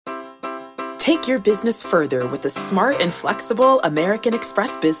Take your business further with the smart and flexible American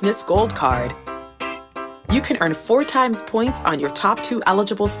Express Business Gold Card. You can earn 4 times points on your top 2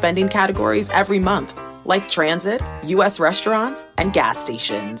 eligible spending categories every month, like transit, U.S. restaurants, and gas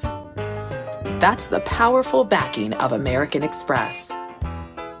stations. That's the powerful backing of American Express.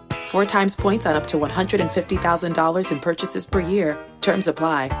 4 times points on up to $150,000 in purchases per year. Terms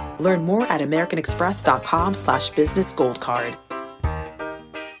apply. Learn more at americanexpress.com/businessgoldcard.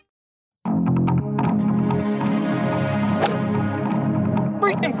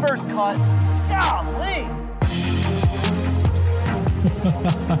 Freaking first cut. Golly.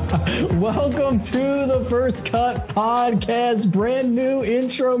 Welcome to the First Cut Podcast. Brand new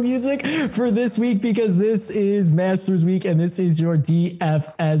intro music for this week because this is Masters Week and this is your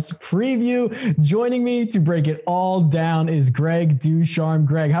DFS preview. Joining me to break it all down is Greg Ducharme.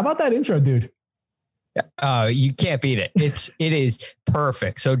 Greg, how about that intro, dude? You can't beat it. It is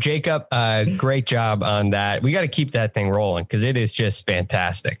perfect. So Jacob, great job on that. We got to keep that thing rolling because it is just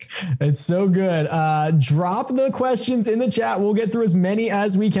fantastic. It's so good. Drop the questions in the chat. We'll get through as many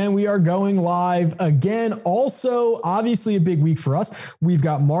as we can. We are going live again. Also, obviously a big week for us. We've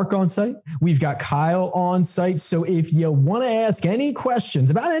got Mark on site. We've got Kyle on site. So if you want to ask any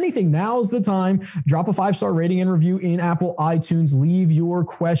questions about anything, now's the time. Drop a 5-star rating and review in Apple iTunes. Leave your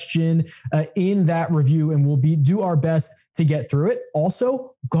question in that review and we'll do our best to get through it.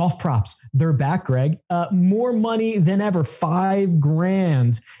 Also, golf props. They're back, Greg. More money than ever.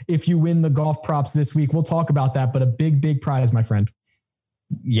 $5,000 if you win the golf props this week. We'll talk about that, but a big prize, my friend.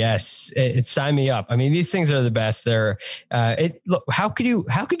 Yes, sign me up. I mean, these things are the best. They're look, how could you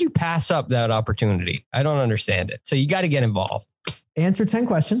pass up that opportunity? I don't understand it. So you got to get involved. Answer 10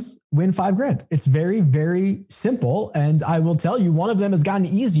 questions, win $5,000. It's very simple. And I will tell you, one of them has gotten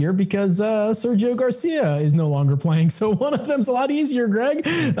easier because Sergio Garcia is no longer playing. So one of them's a lot easier, Greg.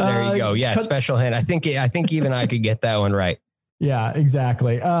 There you go. Yeah. Special hand. I think even I could get that one right. Yeah,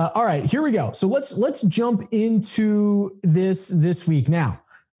 exactly. All right, here we go. So let's jump into this week. Now,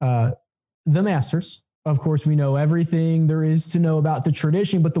 the Masters. Of course, we know everything there is to know about the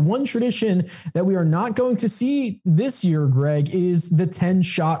tradition, but the one tradition that we are not going to see this year, Greg, is the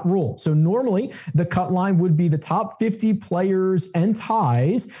 10-shot rule. So normally the cut line would be the top 50 players and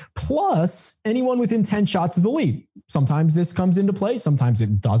ties plus anyone within 10 shots of the lead. Sometimes this comes into play. Sometimes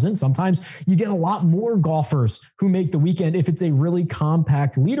it doesn't. Sometimes you get a lot more golfers who make the weekend if it's a really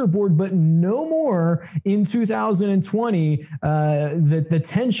compact leaderboard, but no more in 2020. The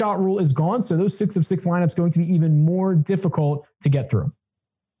 10-shot rule is gone. So those 6 of 6 lineups going to be even more difficult to get through.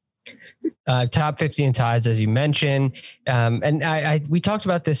 Top 50 in ties, as you mentioned. And we talked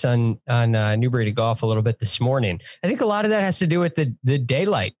about this on Newbury Golf a little bit this morning. I think a lot of that has to do with the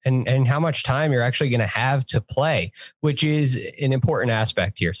daylight and how much time you're actually going to have to play, which is an important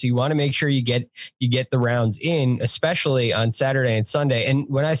aspect here. So you want to make sure you get the rounds in, especially on Saturday and Sunday. And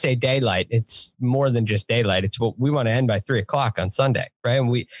when I say daylight, it's more than just daylight. It's what we want to end by 3:00 on Sunday,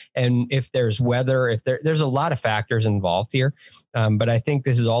 right? And if there's weather, there's a lot of factors involved here. But I think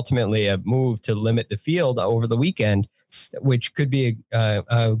this is ultimately a move to limit the field over the weekend, which could be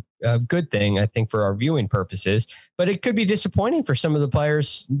a good thing, I think, for our viewing purposes. But it could be disappointing for some of the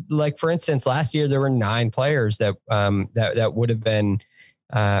players. Like, for instance, last year there were 9 players that would have been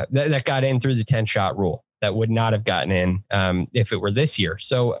that got in through the 10-shot rule that would not have gotten in if it were this year.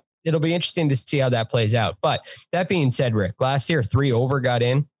 So it'll be interesting to see how that plays out. But that being said, Rick, last year 3 over got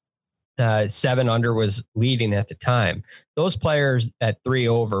in. 7 under was leading at the time. Those players at 3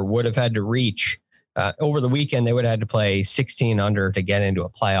 over would have had to reach over the weekend. They would have had to play 16 under to get into a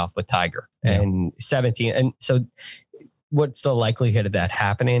playoff with Tiger and 17. And so what's the likelihood of that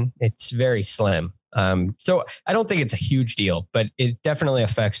happening? It's very slim. So I don't think it's a huge deal, but it definitely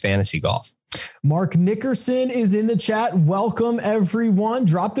affects fantasy golf. Mark Nickerson is in the chat. Welcome, everyone.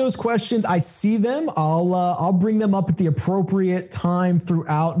 Drop those questions. I see them. I'll bring them up at the appropriate time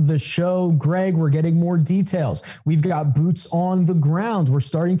throughout the show. Greg, we're getting more details. We've got boots on the ground. We're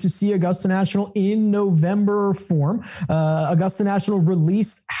starting to see Augusta National in November form. Augusta National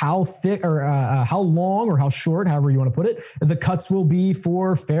released how thick or how long or how short, however you want to put it, the cuts will be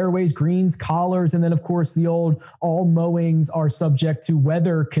for fairways, greens, collars, and then, of course, the old all mowings are subject to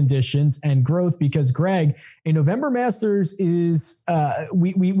weather conditions and growth, because Greg, a November Masters is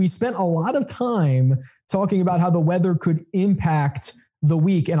we spent a lot of time talking about how the weather could impact the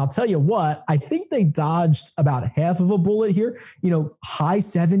week. And I'll tell you what, I think they dodged about half of a bullet here. High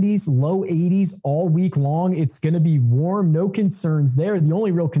 70s, low 80s all week long. It's going to be warm. No concerns there. The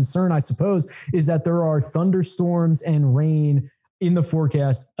only real concern, I suppose, is that there are thunderstorms and rain in the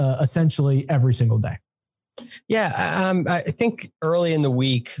forecast essentially every single day. Yeah, I think early in the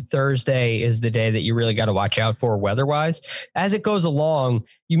week, Thursday is the day that you really got to watch out for weather-wise. As it goes along,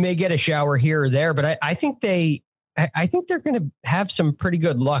 you may get a shower here or there, but I think they're going to have some pretty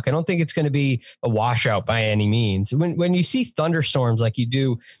good luck. I don't think it's going to be a washout by any means. When you see thunderstorms like you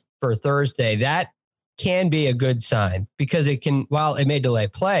do for Thursday, that can be a good sign, because it can, while it may delay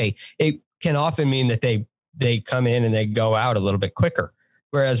play, it can often mean that they come in and they go out a little bit quicker.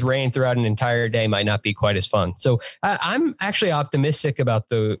 Whereas rain throughout an entire day might not be quite as fun. So I'm actually optimistic about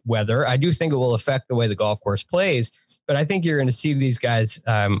the weather. I do think it will affect the way the golf course plays, but I think you're going to see these guys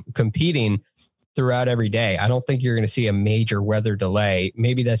competing throughout every day. I don't think you're going to see a major weather delay.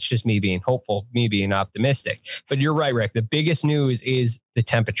 Maybe that's just me being hopeful, me being optimistic. But you're right, Rick. The biggest news is the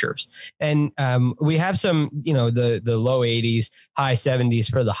temperatures. And we have some, the low 80s, high 70s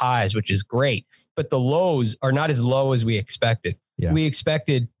for the highs, which is great. But the lows are not as low as we expected. Yeah. We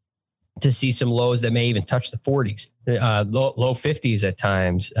expected to see some lows that may even touch the 40s, low 50s at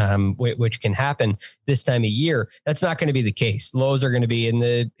times, which can happen this time of year. That's not going to be the case. Lows are going to be in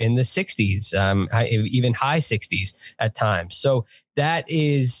the 60s, even high 60s at times. So that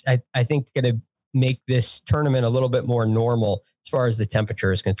is, I think, going to make this tournament a little bit more normal as far as the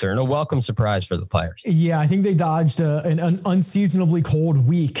temperature is concerned. A welcome surprise for the players. Yeah, I think they dodged an unseasonably cold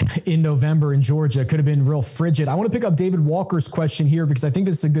week in November in Georgia. It could have been real frigid. I want to pick up David Walker's question here because I think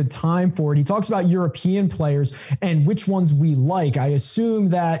this is a good time for it. He talks about European players and which ones we like. I assume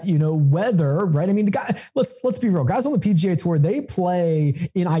that, weather, right? I mean, the guy, let's be real. Guys on the PGA Tour, they play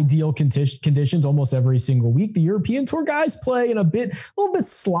in ideal conditions almost every single week. The European Tour guys play in a little bit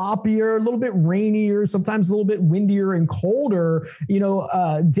sloppier, a little bit rainier, sometimes a little bit windier and colder.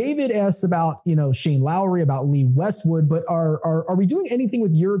 David asks about, Shane Lowry, about Lee Westwood, but are we doing anything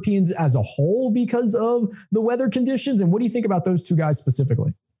with Europeans as a whole because of the weather conditions? And what do you think about those two guys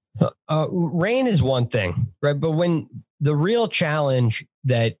specifically? Rain is one thing, right? But when the real challenge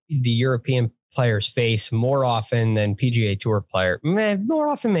that the European players face more often than PGA Tour more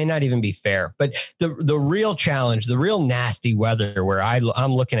often may not even be fair, but the real challenge, the real nasty weather where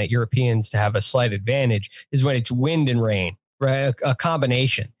I'm looking at Europeans to have a slight advantage is when it's wind and rain. Right, a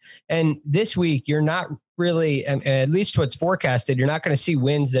combination. And this week, you're not really, at least what's forecasted, you're not going to see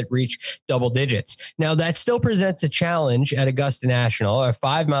winds that reach double digits. Now, that still presents a challenge at Augusta National. A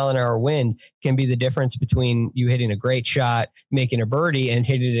 5 mile an hour wind can be the difference between you hitting a great shot, making a birdie, and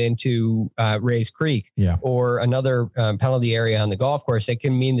hitting it into Rays Creek, or another penalty area on the golf course. It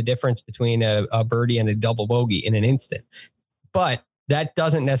can mean the difference between a birdie and a double bogey in an instant. But that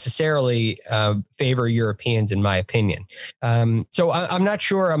doesn't necessarily favor Europeans, in my opinion. So I'm not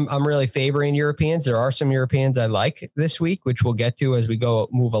sure I'm really favoring Europeans. There are some Europeans I like this week, which we'll get to as we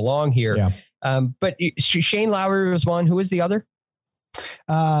move along here. Yeah. But Shane Lowry was one. Who was the other?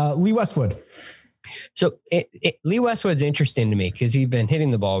 Lee Westwood. So Lee Westwood's interesting to me because he's been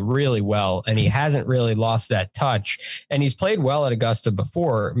hitting the ball really well and he hasn't really lost that touch, and he's played well at Augusta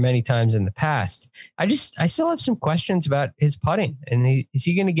before many times in the past. I still have some questions about his putting, and is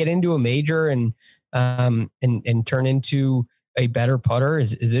he going to get into a major and turn into a better putter?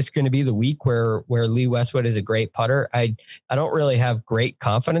 Is this going to be the week where Lee Westwood is a great putter? I don't really have great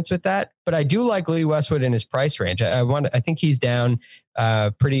confidence with that, but I do like Lee Westwood in his price range. I think he's down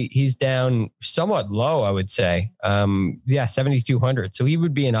he's down somewhat low, I would say. 7,200. So he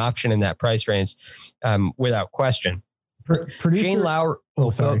would be an option in that price range without question. Producer, Shane Lowry.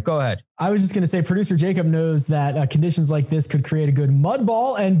 Go ahead. I was just going to say, producer Jacob knows that conditions like this could create a good mud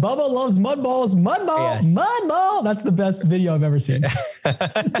ball, and Bubba loves mud balls. Mud ball, yes. Mud ball. That's the best video I've ever seen.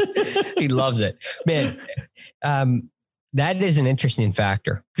 He loves it, man. That is an interesting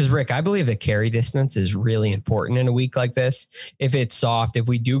factor because, Rick, I believe that carry distance is really important in a week like this. If it's soft, if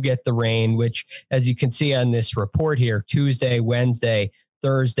we do get the rain, which, as you can see on this report here, Tuesday, Wednesday,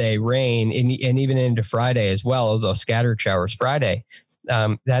 Thursday, rain, and even into Friday as well, although scattered showers Friday,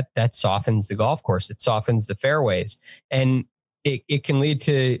 that softens the golf course. It softens the fairways, and it can lead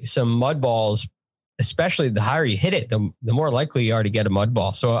to some mud balls, especially the higher you hit it, the more likely you are to get a mud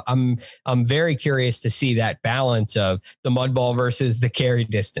ball. So I'm very curious to see that balance of the mud ball versus the carry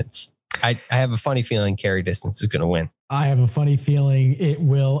distance. I have a funny feeling carry distance is going to win. I have a funny feeling it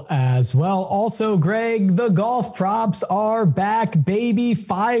will as well. Also, Greg, the golf props are back, baby.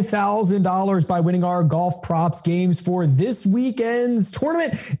 $5,000 by winning our golf props games for this weekend's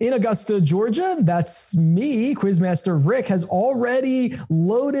tournament in Augusta, Georgia. That's me. Quizmaster Rick has already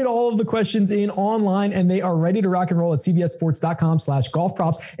loaded all of the questions in online, and they are ready to rock and roll at cbssports.com/golf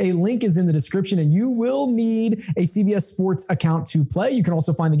props. A link is in the description, and you will need a CBS Sports account to play. You can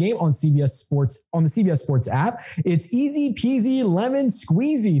also find the game on CBS Sports, on the CBS Sports app. It's easy peasy lemon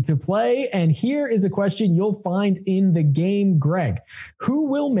squeezy to play. And here is a question you'll find in the game, Greg. Who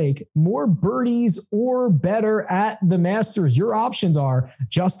will make more birdies or better at the Masters? Your options are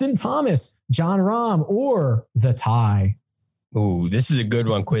Justin Thomas, Jon Rahm, or the tie. Ooh, this is a good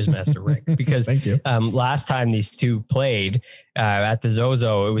one, Quizmaster Rick, because Thank you. Last time these two played at the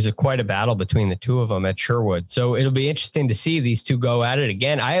Zozo, it was quite a battle between the two of them at Sherwood. So it'll be interesting to see these two go at it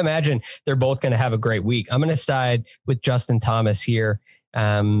again. I imagine they're both going to have a great week. I'm going to side with Justin Thomas here.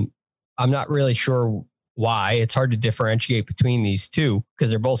 I'm not really sure why. It's hard to differentiate between these two because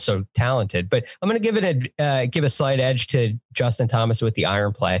they're both so talented. But I'm going to give a slight edge to Justin Thomas with the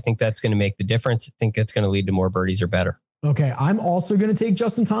iron play. I think that's going to make the difference. I think that's going to lead to more birdies or better. Okay, I'm also going to take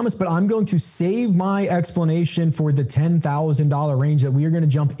Justin Thomas, but I'm going to save my explanation for the $10,000 range that we are going to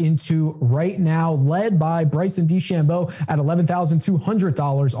jump into right now, led by Bryson DeChambeau at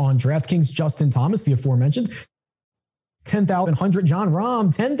 $11,200 on DraftKings. Justin Thomas, the aforementioned, $10,100. Jon Rahm,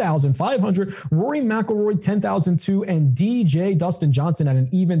 $10,500. Rory McIlroy, $10,002, and DJ Dustin Johnson at an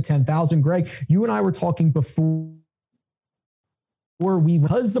even $10,000. Greg, you and I were talking before.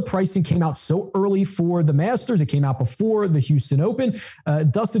 Because the pricing came out so early for the Masters, it came out before the Houston Open.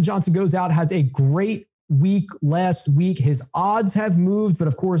 Dustin Johnson goes out, has a great week last week. His odds have moved, but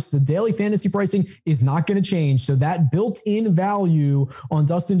of course the daily fantasy pricing is not going to change. So that built-in value on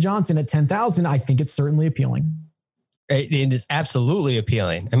Dustin Johnson at 10,000, I think it's certainly appealing. It is absolutely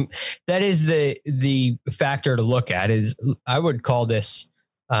appealing. And that is the factor to look at. Is I would call this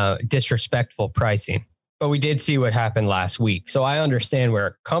disrespectful pricing. But we did see what happened last week. So I understand where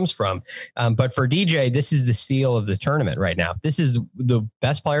it comes from. But for DJ, this is the steal of the tournament right now. This is the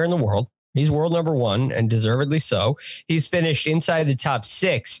best player in the world. He's world number one and deservedly so. He's finished inside the top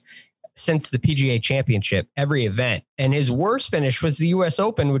 6 since the PGA Championship, every event. And his worst finish was the US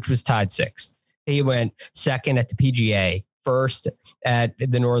Open, which was tied 6th. He went second at the PGA, first at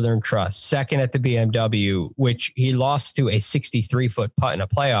the Northern Trust, second at the BMW, which he lost to a 63-foot putt in a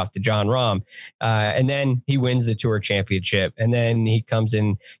playoff to Jon Rahm. And then he wins the Tour Championship. And then he comes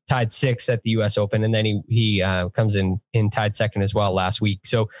in tied 6th at the US Open. And then he comes in tied second as well last week.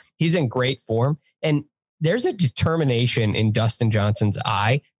 So he's in great form. And there's a determination in Dustin Johnson's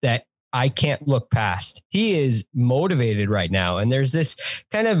eye that I can't look past. He is motivated right now. And there's this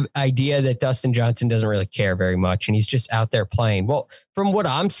kind of idea that Dustin Johnson doesn't really care very much and he's just out there playing. Well, from what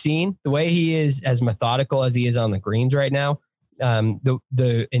I'm seeing, the way he is as methodical as he is on the greens right now,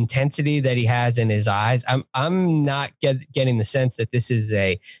 the intensity that he has in his eyes, I'm not getting the sense that this is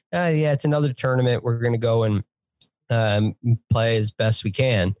it's another tournament. We're going to go and play as best we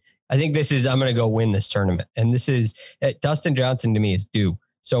can. I think this is, I'm going to go win this tournament. And this is Dustin Johnson to me is due.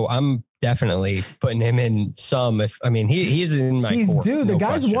 So I'm definitely putting him in some. He's in my. He's due. The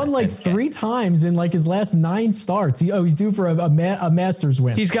guy's won like 3 times in like his last 9 starts. He's due for a Masters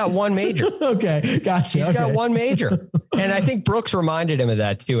win. He's got one major. Okay, gotcha. He's got one major, and I think Brooks reminded him of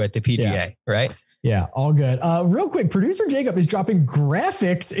that too at the PGA, right? Yeah, all good. Real quick, producer Jacob is dropping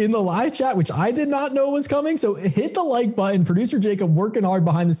graphics in the live chat, which I did not know was coming. So hit the like button. Producer Jacob working hard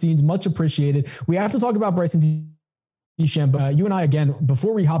behind the scenes, much appreciated. We have to talk about Bryson DeChambeau. You and I, again,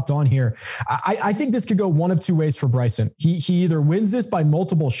 before we hopped on here, I think this could go one of 2 ways for Bryson. He either wins this by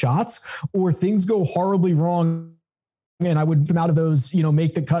multiple shots or things go horribly wrong. And I would come out of those,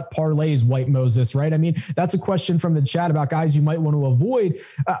 make the cut parlays, White Moses, right? I mean, that's a question from the chat about guys you might want to avoid.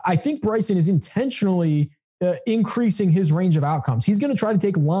 I think Bryson is intentionally increasing his range of outcomes. He's going to try to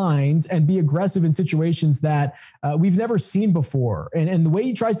take lines and be aggressive in situations that we've never seen before. And the way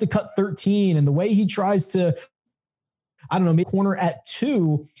he tries to cut 13 and the way he tries to, make corner at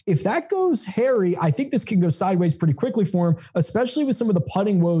 2. If that goes hairy, I think this can go sideways pretty quickly for him, especially with some of the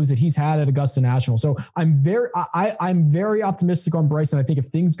putting woes that he's had at Augusta National. So I'm very optimistic on Bryson. I think if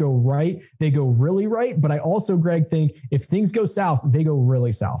things go right, they go really right. But I also, Greg, think if things go south, they go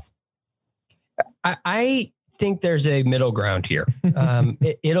really south. I think there's a middle ground here.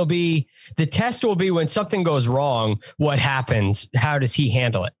 It'll be, the test will be when something goes wrong, what happens? How does he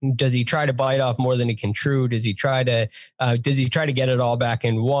handle it? Does he try to bite off more than he can chew? Does he try to get it all back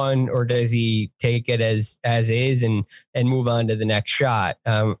in one, or does he take it as is and move on to the next shot?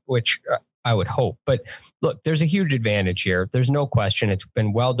 Which I would hope. But look, there's a huge advantage here. There's no question. It's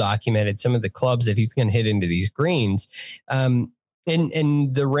been well documented. Some of the clubs that he's going to hit into these greens,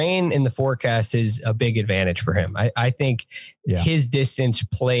 and the rain in the forecast is a big advantage for him. I think his distance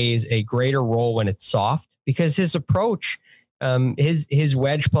plays a greater role when it's soft because his approach, his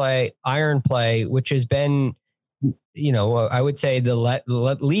wedge play, iron play, which has been I would say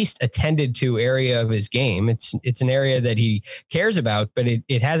the least attended to area of his game. It's an area that he cares about, but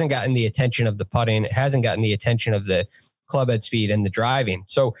it hasn't gotten the attention of the putting. It hasn't gotten the attention of the club head speed and the driving.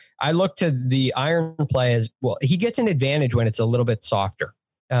 So I look to the iron play as well. He gets an advantage when it's a little bit softer.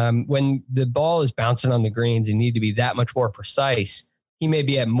 When the ball is bouncing on the greens and need to be that much more precise, he may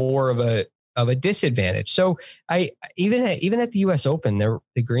be at more of a disadvantage. So even at the US Open,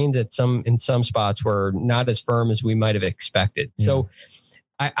 the greens in some spots were not as firm as we might have expected. Yeah. So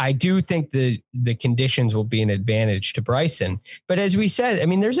I do think the conditions will be an advantage to Bryson. But as we said, I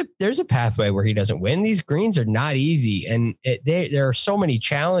mean, there's a pathway where he doesn't win. These greens are not easy, and there are so many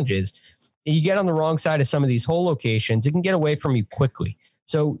challenges. You get on the wrong side of some of these hole locations, it can get away from you quickly.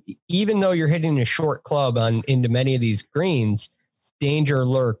 So even though you're hitting a short club into many of these greens, danger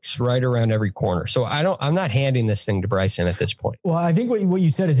lurks right around every corner. So I'm not handing this thing to Bryson at this point. Well, I think what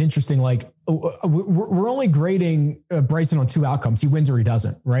you said is interesting. Like we're only grading Bryson on two outcomes. He wins or he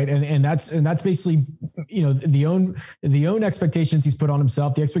doesn't. Right. And that's basically, the own expectations he's put on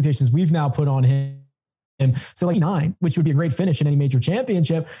himself, the expectations we've now put on him. So like 9, which would be a great finish in any major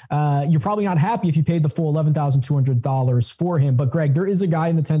championship. You're probably not happy if you paid the full $11,200 for him. But Greg, there is a guy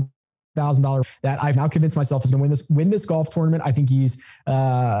in the $10,000 that I've now convinced myself is going to win this golf tournament. I think he's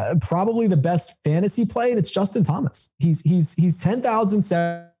probably the best fantasy play, and it's Justin Thomas. He's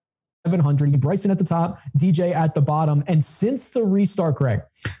 10,700. Bryson at the top, DJ at the bottom. And since the restart, Greg,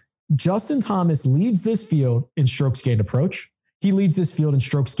 Justin Thomas leads this field in strokes gained approach. He leads this field in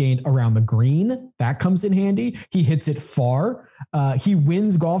strokes gained around the green. That comes in handy. He hits it far. He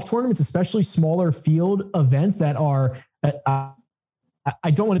wins golf tournaments, especially smaller field events that are. I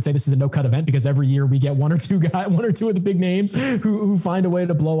don't want to say this is a no-cut event because every year we get one or two of the big names who find a way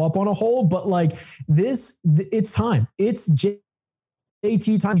to blow up on a hole. But like this, it's time. It's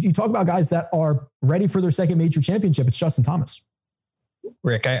JT time. You talk about guys that are ready for their second major championship. It's Justin Thomas.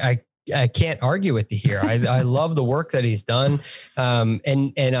 Rick, I can't argue with you here. I love the work that he's done.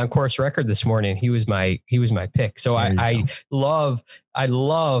 And on course record this morning, he was my pick. So I love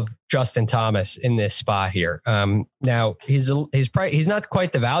Justin Thomas in this spot here. Now he's not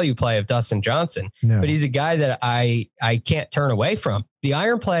quite the value play of Dustin Johnson, but he's a guy that I can't turn away from. The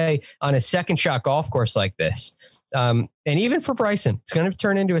iron play on a second shot golf course like this. And even for Bryson, it's going to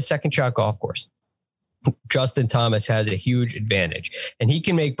turn into a second shot golf course. Justin Thomas has a huge advantage, and he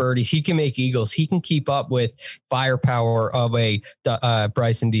can make birdies. He can make eagles. He can keep up with firepower of a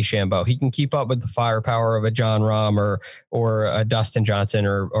Bryson DeChambeau. He can keep up with the firepower of a John Rahm or a Dustin Johnson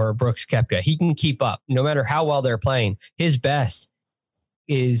or a Brooks Koepka. He can keep up no matter how well they're playing. His best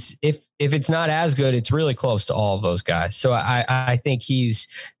is if it's not as good, it's really close to all of those guys. So I think he's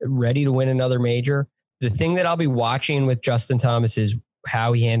ready to win another major. The thing that I'll be watching with Justin Thomas is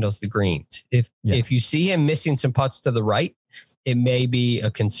how he handles the greens. If you see him missing some putts to the right, it may be a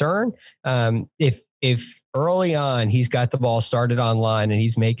concern. If early on he's got the ball started online and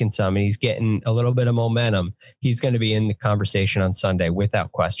he's making some and he's getting a little bit of momentum, he's going to be in the conversation on Sunday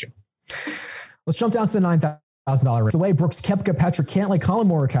without question. Let's jump down to the $9,000 race. The way Brooks Koepka, Patrick Cantlay, Colin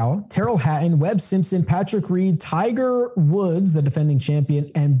Morikawa, Terrell Hatton, Webb Simpson, Patrick Reed, Tiger Woods, the defending champion,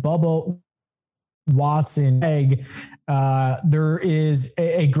 and Bubba Watson. There is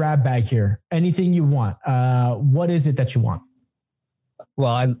a grab bag here. Anything you want. What is it that you want?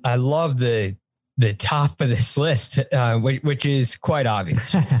 Well, I love the top of this list, which is quite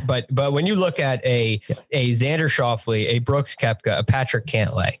obvious. but when you look at a Xander Schauffele, a Brooks Koepka, a Patrick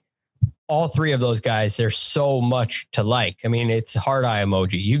Cantlay, all three of those guys, there's so much to like. I mean, it's heart eye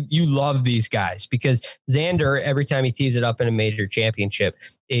emoji. You love these guys because Xander, every time he tees it up in a major championship,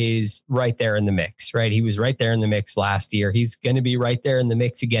 is right there in the mix, right? He was right there in the mix last year. He's going to be right there in the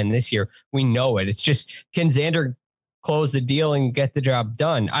mix again this year. We know it. It's just, can Xander close the deal and get the job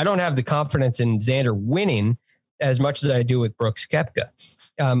done? I don't have the confidence in Xander winning as much as I do with Brooks Koepka.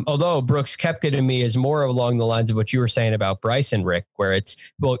 Although Brooks Koepka to me is more along the lines of what you were saying about Bryson, Rick, where it's,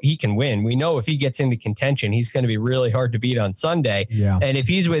 well, he can win. We know if he gets into contention, he's going to be really hard to beat on Sunday. Yeah. And if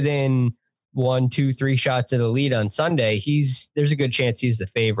he's within 1, 2, 3 shots of the lead on Sunday, there's a good chance he's the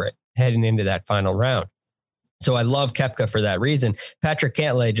favorite heading into that final round. So I love Koepka for that reason. Patrick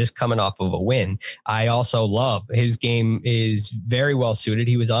Cantlay just coming off of a win. I also love his game is very well suited.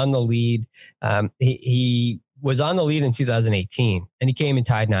 He was on the lead. He was on the lead in 2018 and he came and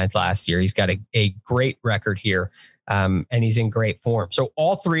tied 9th last year. He's got a great record here. And he's in great form. So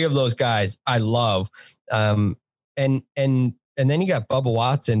all three of those guys I love. And then you got Bubba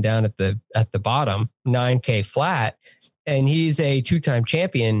Watson down at the bottom, 9K flat, and he's a 2-time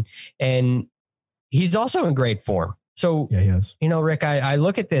champion and he's also in great form. So, yeah, he is. Rick, I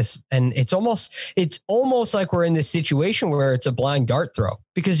look at this and it's almost like we're in this situation where it's a blind dart throw,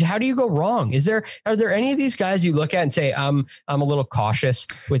 because how do you go wrong? Are there any of these guys you look at and say, I'm a little cautious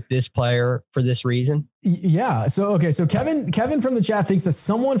with this player for this reason? Yeah. So Kevin from the chat thinks that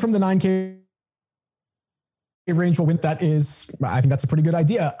someone from the 9K range will win. I think that's a pretty good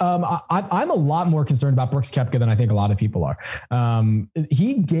idea. I'm a lot more concerned about Brooks Koepka than I think a lot of people are.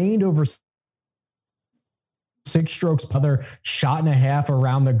 He gained over 6 strokes per shot and a half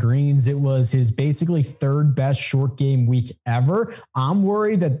around the greens. It was his basically third best short game week ever. I'm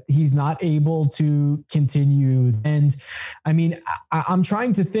worried that he's not able to continue. And I mean, I'm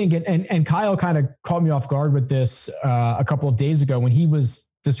trying to think, and Kyle kind of caught me off guard with this a couple of days ago when he was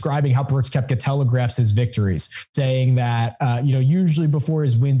describing how Brooks Koepka telegraphs his victories, saying that, usually before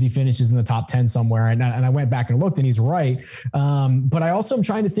his wins, he finishes in the top 10 somewhere. And I went back and looked, and he's right. But I also am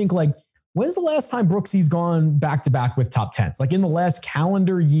trying to think, like, when's the last time Brooksy's gone back-to-back with top 10s? Like in the last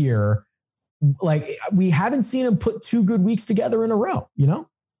calendar year, like we haven't seen him put 2 good weeks together in a row,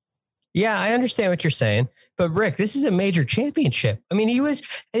 Yeah, I understand what you're saying. But Rick, this is a major championship. I mean, he was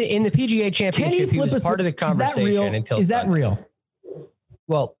in the PGA championship. He was part of the conversation until Is that real?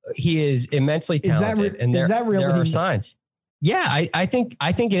 Well, he is immensely talented. And there are signs. Yeah, I think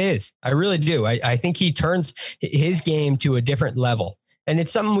it is. I really do. I think he turns his game to a different level. And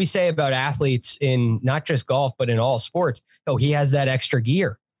it's something we say about athletes in not just golf, but in all sports. Oh, he has that extra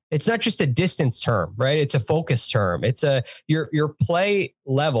gear. It's not just a distance term, right? It's a focus term. It's your play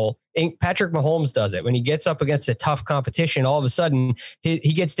level. And Patrick Mahomes does it when he gets up against a tough competition. All of a sudden,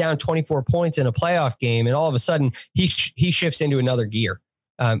 he gets down 24 points in a playoff game, and all of a sudden he shifts into another gear.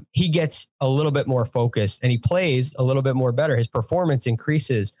 He gets a little bit more focused, and he plays a little bit more better. His performance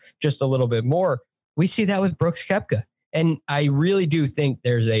increases just a little bit more. We see that with Brooks Koepka. And I really do think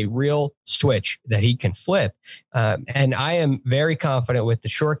there's a real switch that he can flip. And I am very confident with the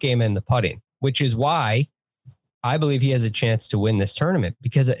short game and the putting, which is why I believe he has a chance to win this tournament,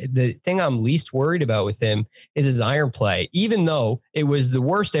 because the thing I'm least worried about with him is his iron play, even though it was the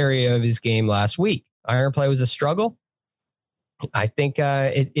worst area of his game last week. Iron play was a struggle. I think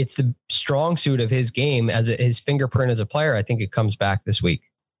it's the strong suit of his game his fingerprint as a player. I think it comes back this week.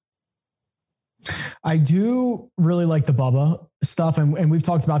 I do really like the Bubba stuff. And we've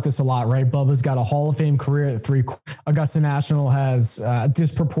talked about this a lot, right? Bubba's got a Hall of Fame career at 3. Augusta National has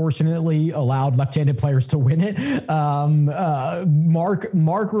disproportionately allowed left-handed players to win it.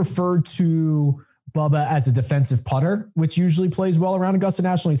 Mark referred to Bubba as a defensive putter, which usually plays well around Augusta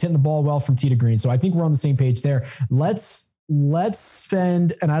National. He's hitting the ball well from tee to green. So I think we're on the same page there. Let's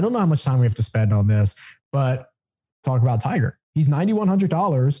spend, and I don't know how much time we have to spend on this, but talk about Tiger. He's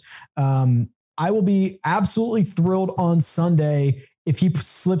 $9,100. I will be absolutely thrilled on Sunday if he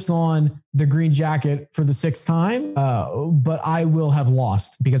slips on the green jacket for the 6th time, but I will have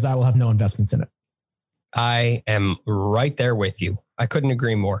lost because I will have no investments in it. I am right there with you. I couldn't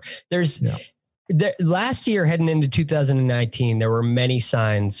agree more. Last year, heading into 2019, there were many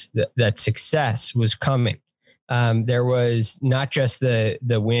signs that success was coming. There was not just the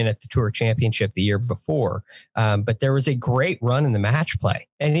win at the Tour Championship the year before, but there was a great run in the match play.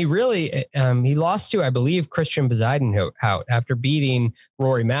 And he really, he lost to, I believe, Christian Bezuidenhout out after beating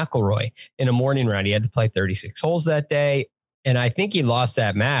Rory McIlroy in a morning round. He had to play 36 holes that day. And I think he lost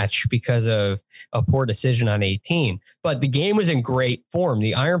that match because of a poor decision on 18. But the game was in great form.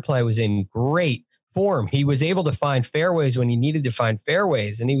 The iron play was in great form. He was able to find fairways when he needed to find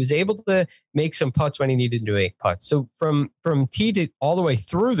fairways, and he was able to make some putts when he needed to make putts. So from tee to all the way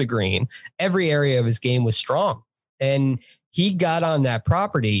through the green, every area of his game was strong. And he got on that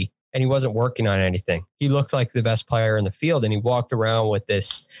property and he wasn't working on anything. He looked like the best player in the field, and he walked around with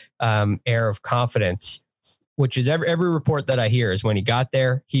this air of confidence, which is every report that I hear is when he got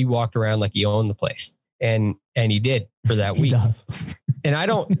there, he walked around like he owned the place. And he did for that week. And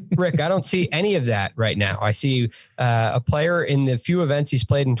Rick, I don't see any of that right now. I see a player in the few events he's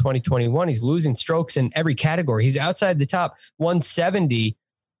played in 2021. He's losing strokes in every category. He's outside the top 170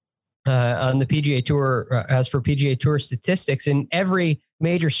 on the PGA Tour, as for PGA Tour statistics, in every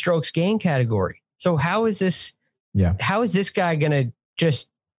major strokes gain category. So how is this guy going to just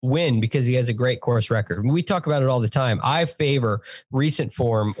win because he has a great course record? I mean, we talk about it all the time. I favor recent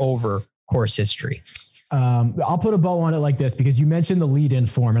form over course history. I'll put a bow on it like this, because you mentioned the lead-in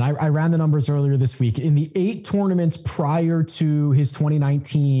form, and I ran the numbers earlier this week. In the 8 tournaments prior to his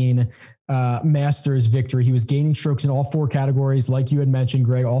 2019 Masters victory, he was gaining strokes in all 4 categories. Like you had mentioned,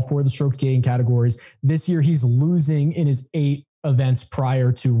 Greg, all 4 of the strokes gain categories. This year, he's losing in his 8 events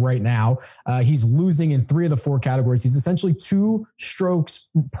prior to right now. He's losing in 3 of the 4 categories. He's essentially 2 strokes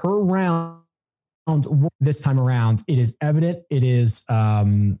per round this time around, it is evident. It is,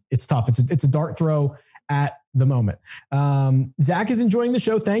 it's tough. It's a dart throw at the moment. Zach is enjoying the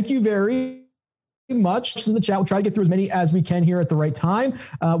show. Thank you very much in the chat. We'll try to get through as many as we can here at the right time.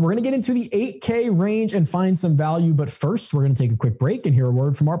 We're going to get into the 8K range and find some value. But first, we're going to take a quick break and hear a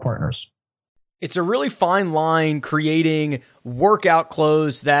word from our partners. It's a really fine line creating workout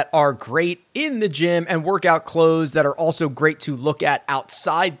clothes that are great in the gym and workout clothes that are also great to look at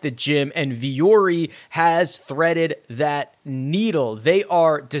outside the gym. And Vuori has threaded that needle. They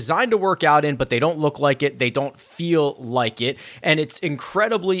are designed to work out in, but they don't look like it. They don't feel like it. And it's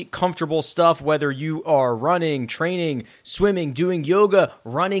incredibly comfortable stuff, whether you are running, training, swimming, doing yoga,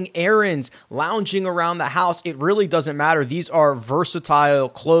 running errands, lounging around the house. It really doesn't matter. These are versatile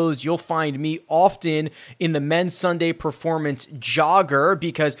clothes. You'll find me often in the men's Sunday performance jogger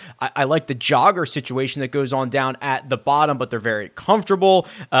because I like the jogger situation that goes on down at the bottom, but they're very comfortable.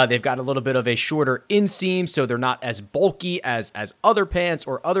 They've got a little bit of a shorter inseam, so they're not as bulky as other pants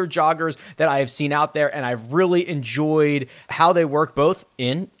or other joggers that I have seen out there. And I've really enjoyed how they work both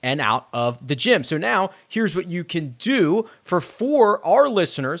in and out of the gym. So now here's what you can do for our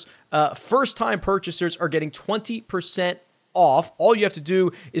listeners. First-time purchasers are getting 20% off. All you have to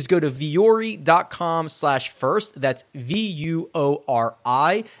do is go to vuori.com/first. That's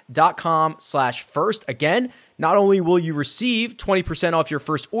VUORI.com/first. Again, not only will you receive 20% off your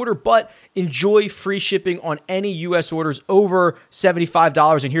first order, but enjoy free shipping on any U.S. orders over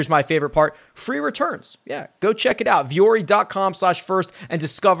 $75. And here's my favorite part, free returns. Yeah, go check it out. vuori.com/first and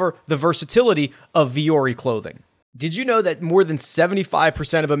discover the versatility of Vuori clothing. Did you know that more than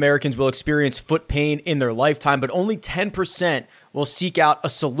 75% of Americans will experience foot pain in their lifetime, but only 10% will seek out a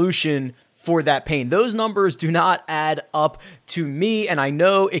solution for that pain? Those numbers do not add up to me, and I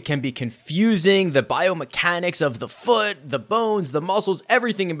know it can be confusing, the biomechanics of the foot, the bones, the muscles,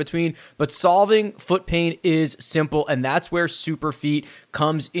 everything in between, but solving foot pain is simple, and that's where Superfeet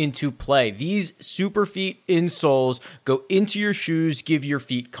comes into play. These Superfeet insoles go into your shoes, give your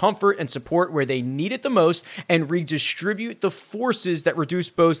feet comfort and support where they need it the most, and redistribute the forces that reduce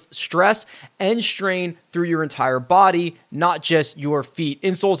both stress and strain through your entire body, not just your feet.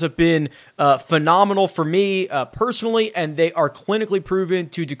 Insoles have been phenomenal for me personally, and they are clinically proven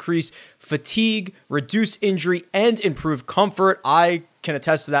to decrease fatigue, reduce injury, and improve comfort. I can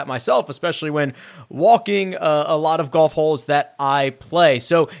attest to that myself, especially when walking a lot of golf holes that I play.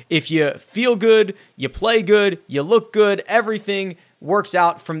 So if you feel good, you play good, you look good, everything works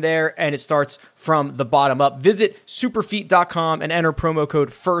out from there, and it starts from the bottom up. Visit superfeet.com and enter promo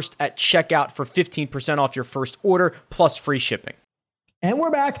code FIRST at checkout for 15% off your first order plus free shipping. And we're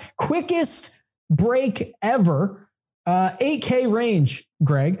back. Quickest break ever. 8K range,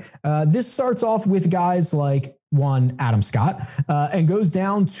 Greg. This starts off with guys like Adam Scott, and goes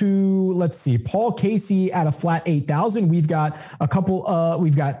down to, let's see, Paul Casey at a flat 8,000. We've got a couple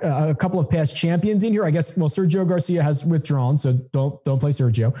of past champions in here. I guess, well, Sergio Garcia has withdrawn, so don't play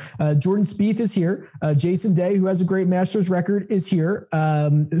Sergio. Jordan Spieth is here. Jason Day, who has a great Masters record, is here.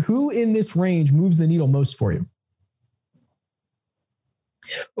 Who in this range moves the needle most for you?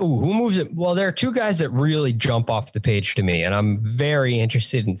 Oh, who moves it? Well, there are two guys that really jump off the page to me, and I'm very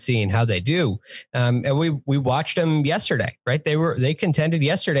interested in seeing how they do. And we watched them yesterday, right? They contended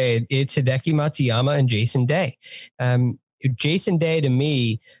yesterday. It's Hideki Matsuyama and Jason Day. Jason Day, to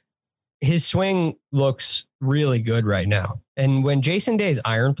me, his swing looks really good right now. And when Jason Day's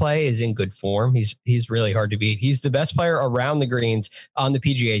iron play is in good form, he's really hard to beat. He's the best player around the greens on the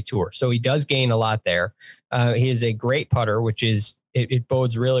PGA Tour, so he does gain a lot there. He is a great putter, which is it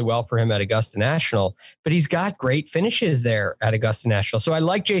bodes really well for him at Augusta National. But he's got great finishes there at Augusta National. So I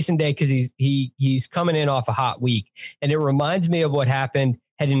like Jason Day because he's coming in off a hot week, and it reminds me of what happened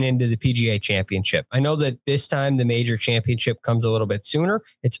heading into the PGA Championship. I know that this time the major championship comes a little bit sooner.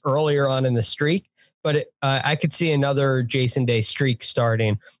 It's earlier on in the streak. But I could see another Jason Day streak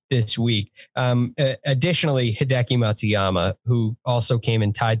starting this week. Additionally, Hideki Matsuyama, who also came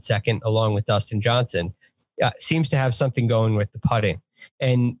in tied second along with Dustin Johnson, seems to have something going with the putting.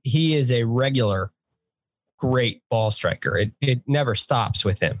 And he is a regular great ball striker. It never stops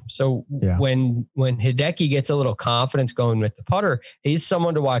with him. So yeah. when Hideki gets a little confidence going with the putter, he's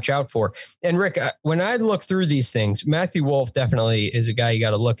someone to watch out for. And Rick, when I look through these things, Matthew Wolff definitely is a guy you got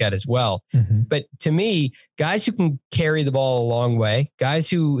to look at as well. Mm-hmm. But to me, guys who can carry the ball a long way, guys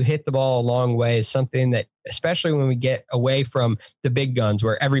who hit the ball a long way is something that, especially when we get away from the big guns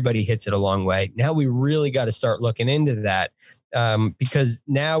where everybody hits it a long way. Now we really got to start looking into that. Because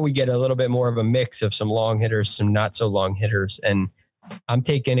now we get a little bit more of a mix of some long hitters, some not so long hitters. And I'm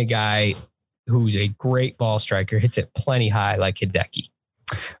taking a guy who's a great ball striker, hits it plenty high like Hideki.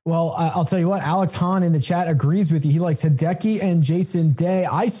 Well, I'll tell you what, Alex Hahn in the chat agrees with you. He likes Hideki and Jason Day.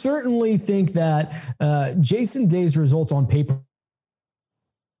 I certainly think that Jason Day's results on paper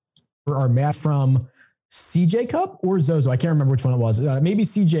are math from CJ Cup or Zozo. I can't remember which one it was. Maybe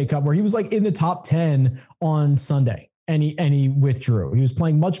CJ Cup, where he was like in the top 10 on Sunday. And he withdrew. He was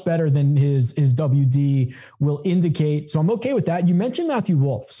playing much better than his WD will indicate. So I'm okay with that. You mentioned Matthew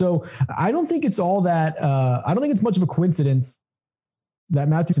Wolff. So I don't think it's all that. I don't think it's much of a coincidence that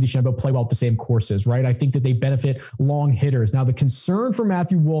Matthew and DeChambeau play well at the same courses, right? I think that they benefit long hitters. Now, the concern for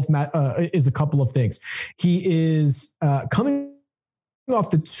Matthew Wolff is a couple of things. He is coming off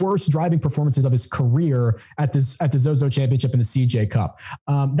the worst driving performances of his career at the Zozo Championship and the CJ Cup.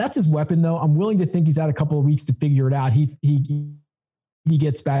 That's his weapon, though. I'm willing to think he's had a couple of weeks to figure it out. He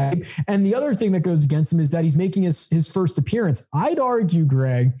gets back. And the other thing that goes against him is that he's making his first appearance. I'd argue,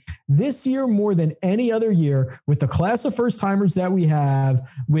 Greg, this year more than any other year, with the class of first timers that we have,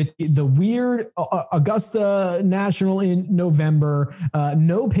 with the weird Augusta National in November,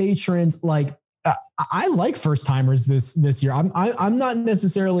 no patrons, like I like first timers this year. I'm not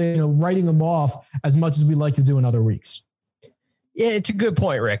necessarily writing them off as much as we like to do in other weeks. Yeah, it's a good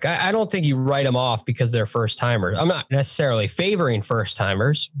point, Rick. I don't think you write them off because they're first timers. I'm not necessarily favoring first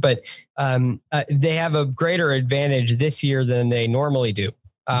timers, but they have a greater advantage this year than they normally do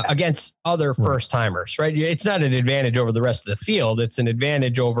against other first timers, right? It's not an advantage over the rest of the field. It's an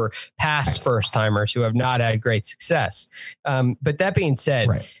advantage over past first timers who have not had great success. But that being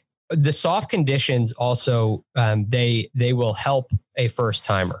said, the soft conditions also, they will help a first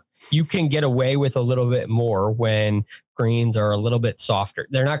timer. You can get away with a little bit more when greens are a little bit softer.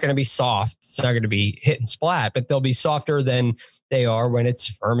 They're not going to be soft. It's not going to be hit and splat, but they'll be softer than they are when it's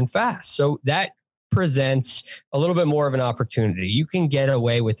firm and fast. So that presents a little bit more of an opportunity. You can get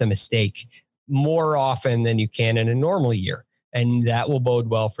away with a mistake more often than you can in a normal year. And that will bode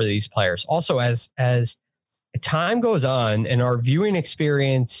well for these players. Also, as time goes on and our viewing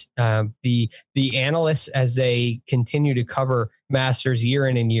experience, the analysts, as they continue to cover Masters year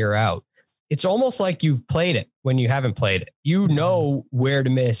in and year out, it's almost like you've played it when you haven't played it. You know where to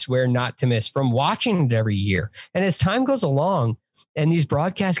miss, where not to miss from watching it every year. And as time goes along and these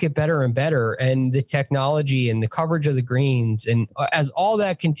broadcasts get better and better, and the technology and the coverage of the greens, and as all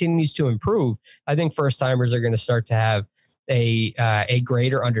that continues to improve, I think first timers are going to start to have a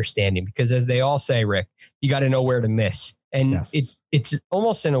greater understanding, because as they all say, Rick, you got to know where to miss. And it's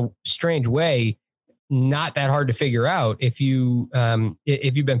almost in a strange way not that hard to figure out if you've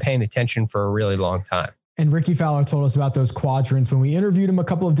been paying attention for a really long time. And Ricky Fowler told us about those quadrants when we interviewed him a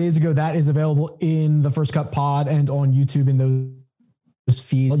couple of days ago. That is available in the First Cut Pod and on YouTube in those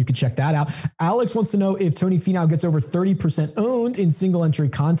feeds. You can check that out. Alex wants to know if Tony Finau gets over 30% owned in single entry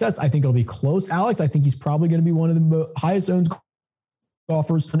contests. I think it'll be close, Alex. I think he's probably going to be one of the highest owned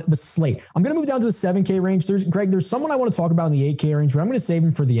golfers on the slate. I'm going to move down to the 7K range. There's someone I want to talk about in the 8K range, but I'm going to save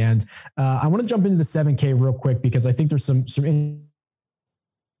him for the end. I want to jump into the 7K real quick because I think there's some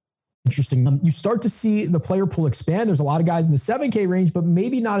interesting. You start to see the player pool expand. There's a lot of guys in the 7K range, but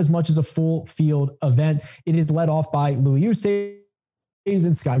maybe not as much as a full field event. It is led off by Louis Oosthuizen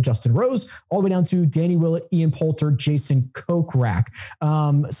and Scott Justin Rose, all the way down to Danny Willett, Ian Poulter, Jason Kokrak.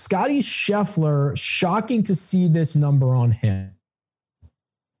 Scotty Scheffler, shocking to see this number on him.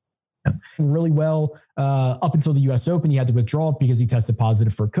 Really well up until the U.S. Open. He had to withdraw because he tested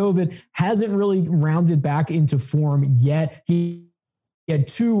positive for COVID. Hasn't really rounded back into form yet. He had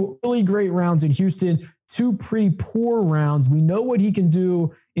 2 really great rounds in Houston, 2 pretty poor rounds. We know what he can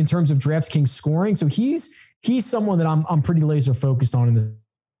do in terms of DraftKings scoring. So he's someone that I'm pretty laser focused on in the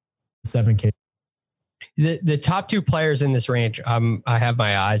 7K. The top 2 players in this range, I have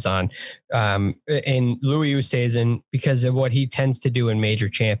my eyes on, and Louis Oosthuizen, because of what he tends to do in major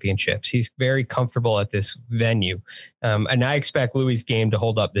championships. He's very comfortable at this venue, and I expect Louis' game to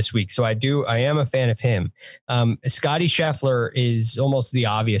hold up this week. So I am a fan of him. Scotty Scheffler is almost the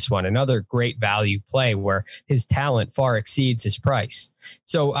obvious one, another great value play where his talent far exceeds his price.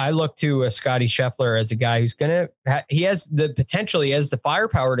 So I look to Scotty Scheffler as a guy who's he has the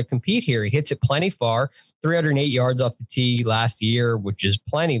firepower to compete here. He hits it plenty far, 308 yards off the tee last year, which is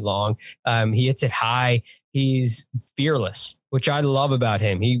plenty long. He hits it high. He's fearless, which I love about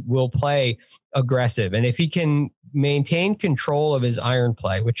him. He will play aggressive. And if he can maintain control of his iron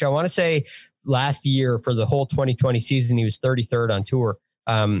play, which I want to say last year for the whole 2020 season, he was 33rd on tour,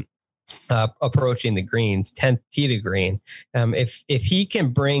 approaching the greens, 10th tee to green. If he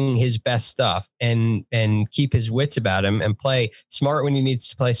can bring his best stuff and keep his wits about him and play smart when he needs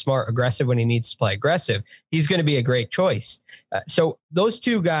to play smart, aggressive when he needs to play aggressive, he's going to be a great choice. So those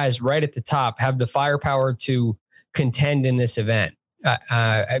 2 guys right at the top have the firepower to contend in this event.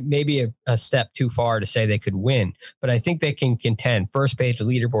 maybe a step too far to say they could win, but I think they can contend. First page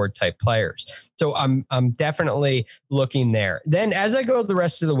leaderboard type players. So I'm definitely looking there. Then as I go the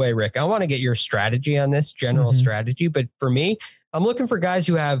rest of the way, Rick, I want to get your strategy on this, general strategy. But for me, I'm looking for guys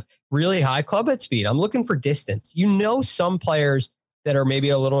who have really high club head speed. I'm looking for distance. Some players that are maybe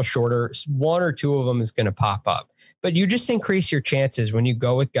a little shorter, one or two of them is going to pop up. But you just increase your chances when you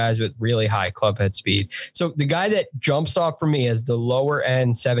go with guys with really high club head speed. So the guy that jumps off for me as the lower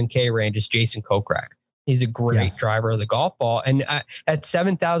end 7K range is Jason Kokrak. He's a great driver of the golf ball. And at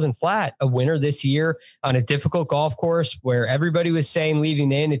 7,000 flat, a winner this year on a difficult golf course where everybody was saying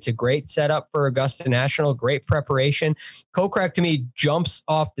leading in, it's a great setup for Augusta National, great preparation. Kokrak to me jumps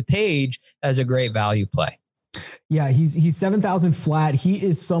off the page as a great value play. Yeah, he's 7,000 flat. He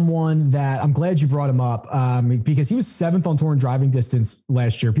is someone that I'm glad you brought him up because he was 7th on tour in driving distance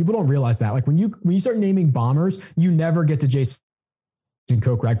last year. People don't realize that. Like when you start naming bombers, you never get to Jason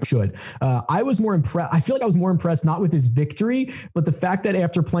Kokrak. Should I was more impressed. I feel like I was more impressed not with his victory, but the fact that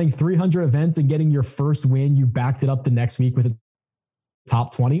after playing 300 events and getting your first win, you backed it up the next week with a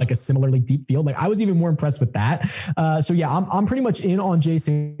top 20, like a similarly deep field. Like I was even more impressed with that. So yeah, I'm pretty much in on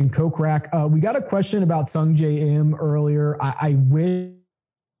Jason Kokrak. We got a question about Sung J M earlier. I wish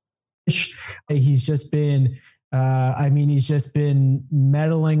he's just been, he's just been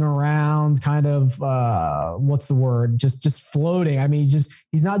meddling around, kind of, what's the word? Just floating. I mean,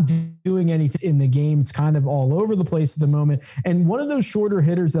 he's not doing anything in the game. It's kind of all over the place at the moment. And one of those shorter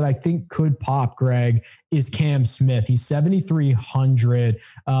hitters that I think could pop, Greg, is Cam Smith. He's 7,300.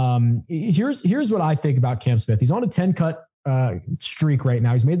 Here's what I think about Cam Smith. He's on a 10 cut streak right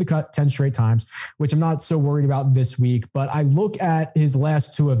now. He's made the cut 10 straight times, which I'm not so worried about this week, but I look at his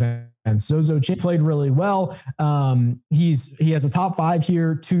last 2 events. And Zozo played really well. He has a top 5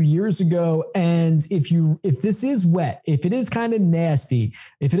 here 2 years ago. And if this is wet, if it is kind of nasty,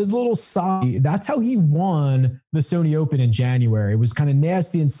 if it is a little soggy, that's how he won the Sony Open in January. It was kind of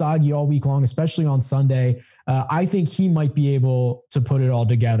nasty and soggy all week long, especially on Sunday. I think he might be able to put it all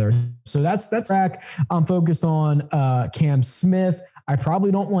together. So that's track. I'm focused on Cam Smith. I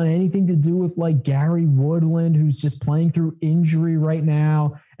probably don't want anything to do with like Gary Woodland, who's just playing through injury right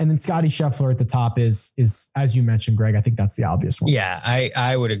now. And then Scotty Scheffler at the top is as you mentioned, Greg, I think that's the obvious one. Yeah,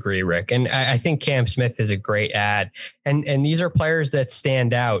 I would agree, Rick. And I think Cam Smith is a great ad. And these are players that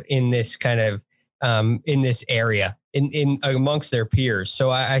stand out in this kind of in this area in amongst their peers.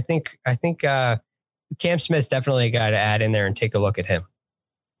 So I think Cam Smith's definitely a guy to add in there and take a look at him.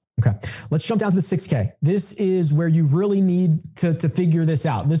 Okay, let's jump down to the 6K. This is where you really need to figure this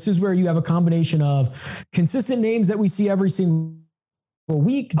out. This is where you have a combination of consistent names that we see every single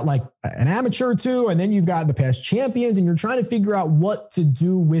week, like an amateur or two, and then you've got the past champions, and you're trying to figure out what to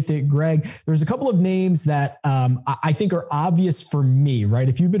do with it, Greg. There's a couple of names that I think are obvious for me, right?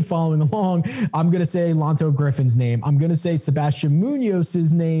 If you've been following along, I'm going to say Lanto Griffin's name. I'm going to say Sebastian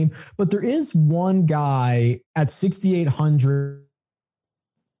Munoz's name, but there is one guy at 6,800.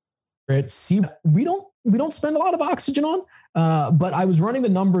 We don't spend a lot of oxygen on, but I was running the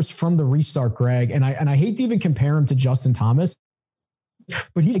numbers from the restart, Greg, and I hate to even compare him to Justin Thomas,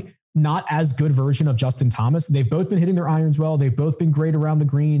 but he's not as good version of Justin Thomas. They've both been hitting their irons well. They've both been great around the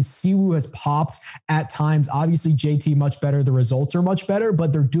green. Siwoo has popped at times. Obviously, JT much better. The results are much better,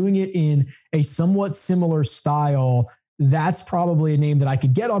 but they're doing it in a somewhat similar style. That's probably a name that I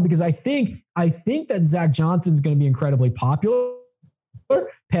could get on because I think that Zach Johnson's going to be incredibly popular.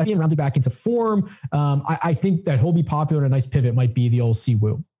 And rounded back into form. I think that he'll be popular. And a nice pivot might be the old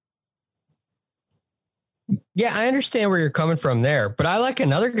Siwoo. Yeah, I understand where you're coming from there, but I like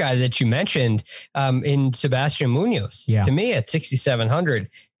another guy that you mentioned in Sebastian Munoz. Yeah. To me, at 6,700,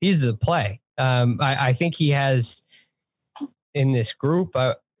 he's the play. I think he has in this group.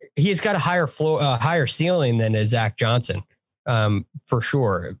 He's got a higher ceiling than a Zach Johnson. For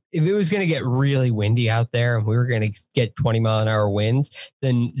sure. If it was going to get really windy out there and we were going to get 20-mile-an-hour winds,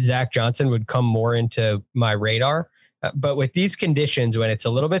 then Zach Johnson would come more into my radar. But with these conditions, when it's a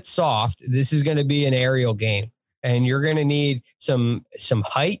little bit soft, this is going to be an aerial game, and you're going to need some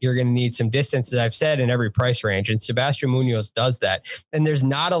height. You're going to need some distance, as I've said, in every price range. And Sebastian Munoz does that. And there's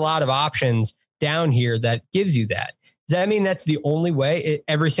not a lot of options down here that gives you that. Does that mean that's the only way?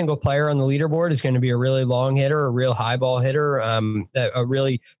 Every single player on the leaderboard is going to be a really long hitter, a real high ball hitter, a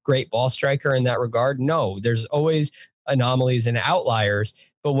really great ball striker in that regard? No, there's always anomalies and outliers.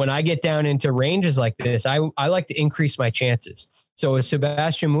 But when I get down into ranges like this, I like to increase my chances. So with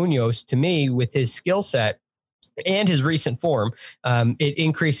Sebastian Munoz, to me, with his skill set and his recent form, it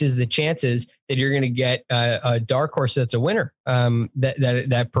increases the chances that you're going to get a dark horse that's a winner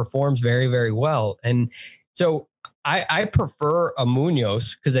that performs very, very well. And so I prefer a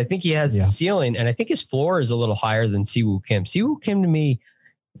Munoz because I think he has the ceiling, and I think his floor is a little higher than Siwoo Kim. Siwoo Kim to me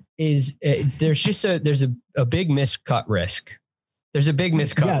is there's a big miscut risk. There's a big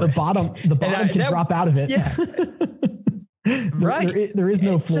miscut. Yeah, risk. the bottom can drop out of it. Yeah. Right. There is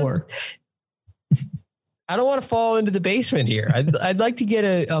no floor. I don't want to fall into the basement here. I'd like to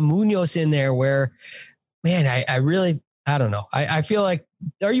get a Munoz in there where, man, I really, I don't know. I feel like,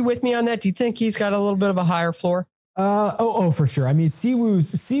 are you with me on that? Do you think he's got a little bit of a higher floor? For sure. I mean,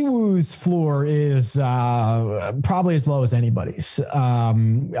 Siwoo's floor is probably as low as anybody's. I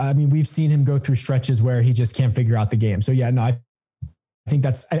mean, we've seen him go through stretches where he just can't figure out the game. So yeah, no, I think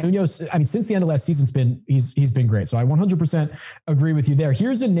that's, I mean, since the end of last season, he's been great. So I 100% agree with you there.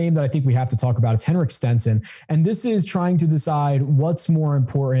 Here's a name that I think we have to talk about. It's Henrik Stenson. And this is trying to decide what's more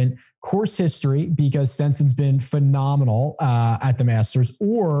important, course history, because Stenson's been phenomenal at the Masters,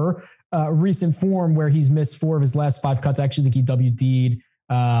 or recent form where he's missed 4 of his last 5 cuts. I actually think he WD'd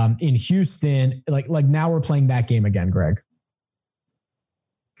in Houston. Like now we're playing that game again, Greg.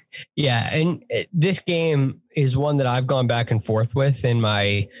 Yeah. And this game is one that I've gone back and forth with in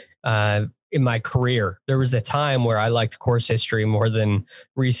my career. There was a time where I liked course history more than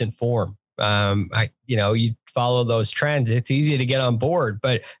recent form. You follow those trends. It's easy to get on board,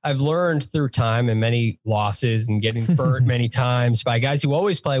 but I've learned through time and many losses and getting burnt many times by guys who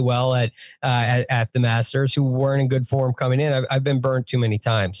always play well at the Masters who weren't in good form coming in. I've been burnt too many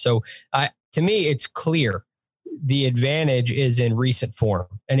times. So to me, it's clear the advantage is in recent form.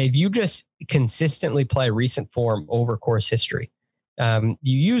 And if you just consistently play recent form over course history, you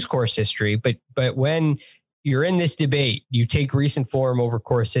use course history, but when you're in this debate, you take recent form over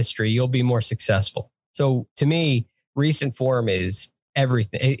course history, you'll be more successful. So to me, recent form is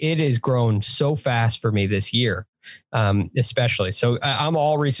everything. It has grown so fast for me this year, especially. So I'm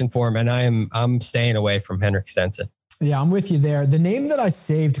all recent form, and I'm staying away from Henrik Stenson. Yeah, I'm with you there. The name that I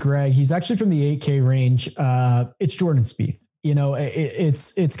saved, Greg, he's actually from the 8K range. It's Jordan Spieth. You know,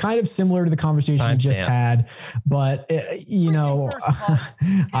 it's kind of similar to the conversation we just had, but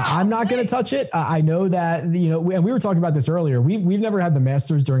I'm not going to touch it. I know that, and we were talking about this earlier. We've never had the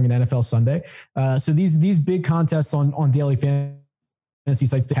Masters during an NFL Sunday. So these big contests on daily fantasy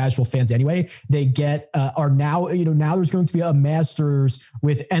sites, the casual fans anyway, they get are now, now there's going to be a Masters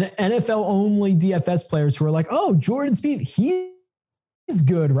with NFL only DFS players who are like, oh, Jordan Spieth, he's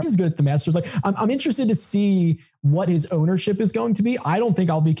good. Right? He's good at the Masters. Like I'm interested to see what his ownership is going to be. I don't think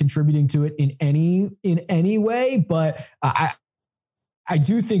I'll be contributing to it in any way, but I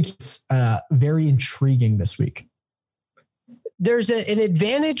do think it's very intriguing this week. There's an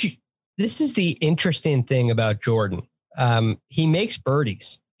advantage. This is the interesting thing about Jordan. He makes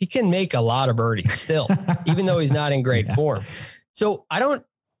birdies. He can make a lot of birdies still, even though he's not in great form. So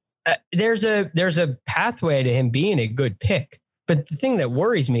there's a pathway to him being a good pick. But the thing that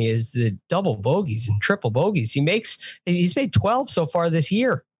worries me is the double bogeys and triple bogeys. He's made 12 so far this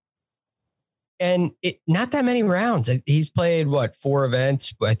year. And not that many rounds. He's played 4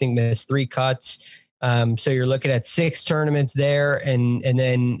 events, I think missed 3 cuts. So you're looking at 6 tournaments there. And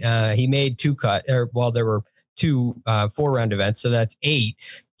then he made 2 cuts, there were 2 4-round events. So that's 8.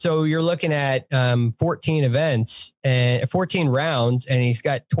 So you're looking at 14 events and 14 rounds, and he's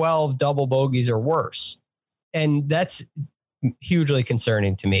got 12 double bogeys or worse. And that's hugely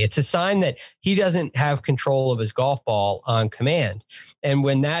concerning to me. It's a sign that he doesn't have control of his golf ball on command. And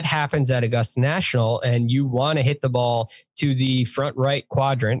when that happens at Augusta National and you want to hit the ball to the front right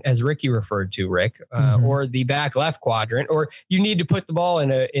quadrant, as Ricky referred to, Rick, or the back left quadrant, or you need to put the ball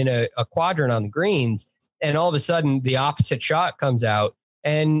in a quadrant on the greens, and all of a sudden the opposite shot comes out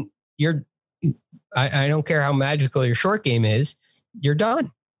and I don't care how magical your short game is, you're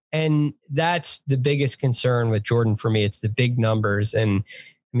done. And that's the biggest concern with Jordan for me. It's the big numbers. And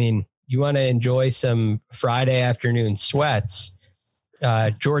I mean, you want to enjoy some Friday afternoon sweats.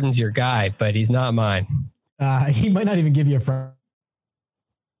 Jordan's your guy, but he's not mine. He might not even give you a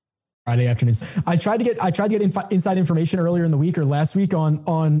Friday afternoons. I tried to get inside information earlier in the week or last week on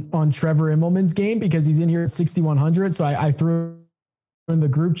Trevor Immelman's game because he's in here at 6,100. So I threw in the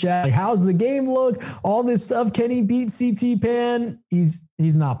group chat, like, how's the game look? All this stuff. Can he beat CT Pan? He's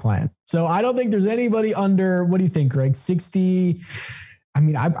not playing. So I don't think there's anybody under, what do you think, Greg? 60. I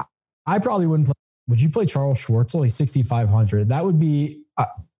mean, I probably wouldn't play. Would you play Charles Schwartzel? He's 6,500. That would be,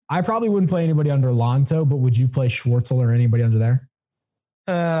 I probably wouldn't play anybody under Lonto, but would you play Schwartzel or anybody under there?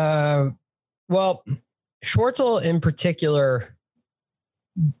 Well, Schwartzel in particular,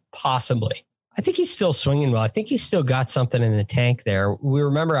 possibly. I think he's still swinging well. I think he's still got something in the tank there. We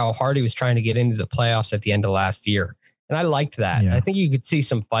remember how hard he was trying to get into the playoffs at the end of last year. And I liked that. Yeah. I think you could see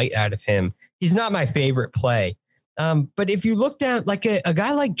some fight out of him. He's not my favorite play But if you look down, like a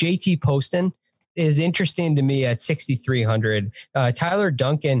guy like JT Poston is interesting to me at 6,300. Tyler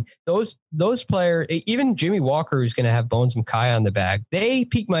Duncan, those players, even Jimmy Walker, who's going to have Bones Mackay on the bag, they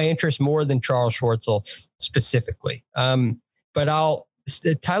pique my interest more than Charles Schwartzel specifically. But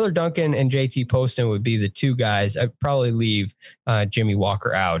Tyler Duncan and JT Poston would be the two guys. I'd probably leave Jimmy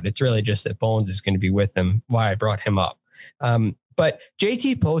Walker out. It's really just that Bones is going to be with him, why I brought him up. But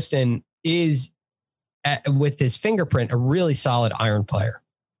JT Poston is, with his fingerprint, a really solid iron player.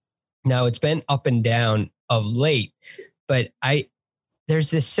 Now, it's been up and down of late, but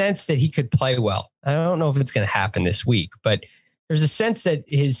there's this sense that he could play well. I don't know if it's going to happen this week, but there's a sense that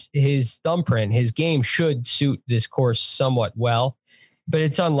his thumbprint, his game should suit this course somewhat well, but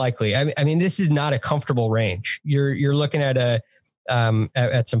it's unlikely. I mean, this is not a comfortable range. You're looking at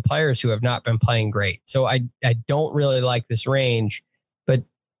at some players who have not been playing great. So I don't really like this range, but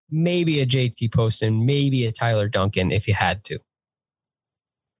maybe a JT Poston, maybe a Tyler Duncan if you had to.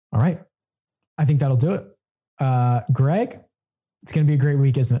 All right. I think that'll do it. Greg, it's going to be a great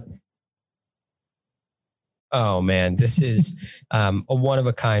week, isn't it? Oh man, this is a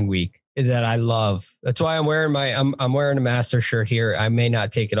one-of-a-kind week that I love. That's why I'm wearing I'm wearing a Master shirt here. I may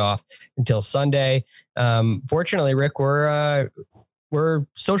not take it off until Sunday. Fortunately, Rick, we're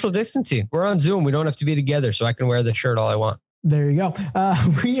social distancing. We're on Zoom. We don't have to be together, so I can wear the shirt all I want. There you go.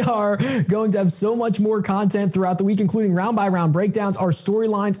 We are going to have so much more content throughout the week, including round by round breakdowns, our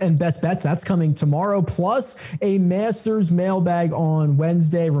storylines, and best bets. That's coming tomorrow, plus a Masters mailbag on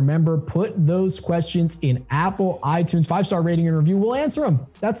Wednesday. Remember, put those questions in Apple, iTunes, 5-star rating and review. We'll answer them.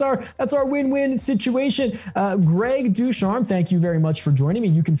 That's our win-win situation. Greg Ducharme, thank you very much for joining me.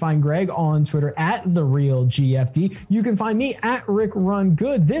 You can find Greg on Twitter at TheRealGFD. You can find me at Rick Run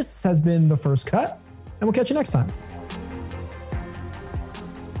Good. This has been The First Cut, and we'll catch you next time.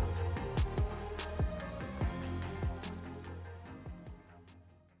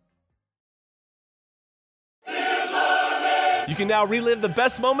 You can now relive the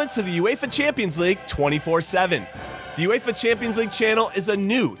best moments of the UEFA Champions League 24/7. The UEFA Champions League channel is a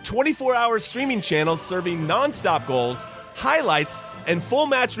new 24-hour streaming channel serving non-stop goals, highlights, and full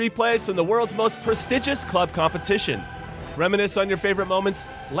match replays from the world's most prestigious club competition. Reminisce on your favorite moments,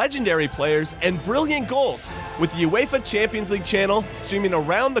 legendary players, and brilliant goals with the UEFA Champions League channel streaming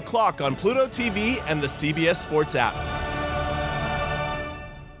around the clock on Pluto TV and the CBS Sports app.